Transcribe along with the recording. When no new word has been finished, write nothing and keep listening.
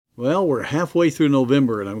Well, we're halfway through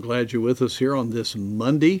November, and I'm glad you're with us here on this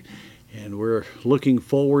Monday. And we're looking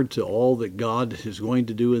forward to all that God is going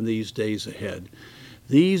to do in these days ahead.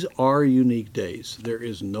 These are unique days. There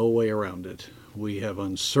is no way around it. We have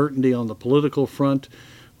uncertainty on the political front.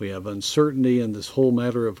 We have uncertainty in this whole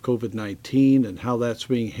matter of COVID-19 and how that's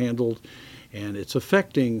being handled. And it's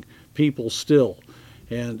affecting people still.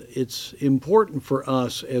 And it's important for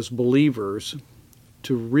us as believers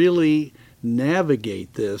to really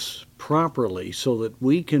navigate this properly so that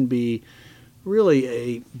we can be really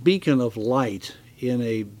a beacon of light in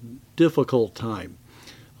a difficult time.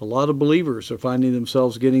 A lot of believers are finding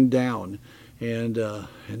themselves getting down and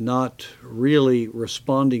not really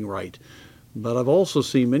responding right. But I've also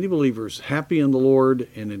seen many believers happy in the Lord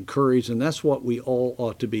and encouraged, and that's what we all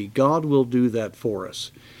ought to be. God will do that for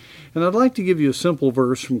us. And I'd like to give you a simple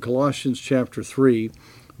verse from Colossians chapter 3,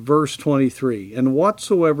 verse 23. And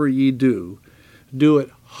whatsoever ye do, do it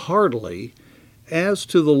heartily as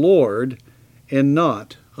to the Lord and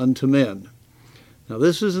not unto men. Now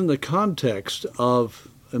this is in the context of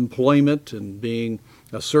employment and being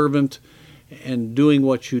a servant and doing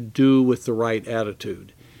what you do with the right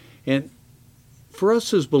attitude. And for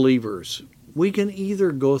us as believers, we can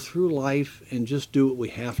either go through life and just do what we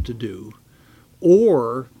have to do,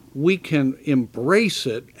 or we can embrace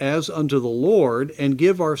it as unto the Lord and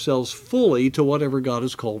give ourselves fully to whatever God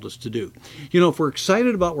has called us to do. You know, if we're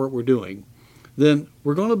excited about what we're doing, then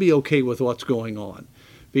we're going to be okay with what's going on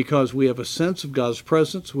because we have a sense of God's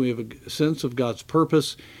presence, we have a sense of God's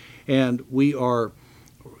purpose, and we are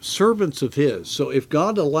servants of His. So if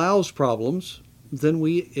God allows problems, then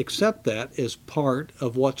we accept that as part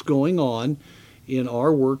of what's going on in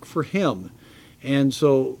our work for Him. And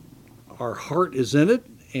so our heart is in it,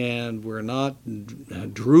 and we're not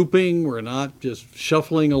drooping, we're not just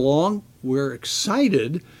shuffling along. We're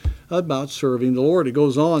excited about serving the Lord. It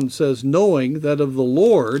goes on and says, knowing that of the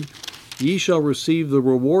Lord ye shall receive the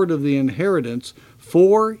reward of the inheritance,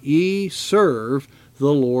 for ye serve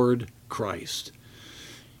the Lord Christ.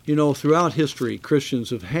 You know, throughout history,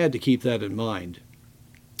 Christians have had to keep that in mind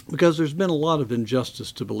because there's been a lot of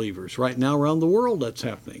injustice to believers. Right now around the world that's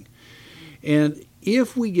happening. And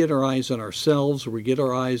if we get our eyes on ourselves, or we get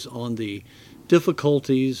our eyes on the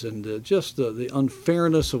difficulties and just the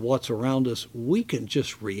unfairness of what's around us, we can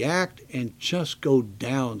just react and just go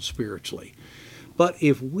down spiritually. But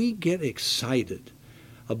if we get excited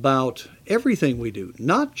about everything we do,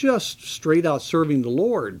 not just straight out serving the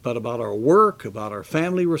Lord, but about our work, about our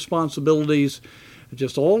family responsibilities,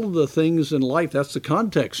 just all of the things in life, that's the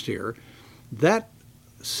context here, that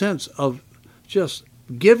sense of just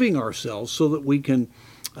giving ourselves so that we can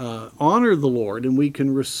honor the Lord and we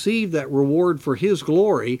can receive that reward for His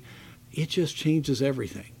glory, it just changes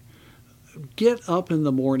everything. Get up in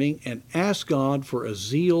the morning and ask God for a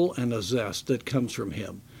zeal and a zest that comes from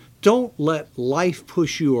Him. Don't let life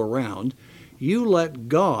push you around. You let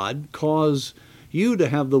God cause you to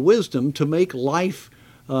have the wisdom to make life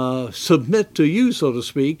submit to you, so to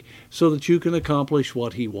speak, so that you can accomplish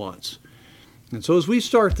what He wants. And so as we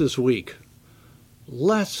start this week,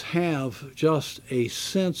 let's have just a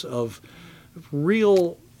sense of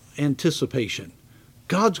real anticipation.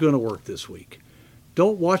 God's going to work this week.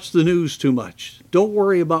 Don't watch the news too much. Don't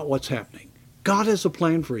worry about what's happening. God has a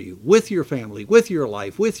plan for you, with your family, with your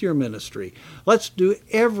life, with your ministry. Let's do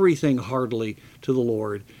everything heartily to the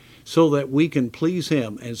Lord so that we can please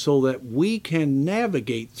Him and so that we can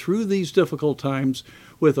navigate through these difficult times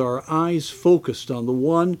with our eyes focused on the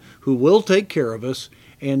one who will take care of us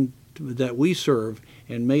and that we serve,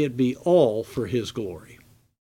 and may it be all for His glory.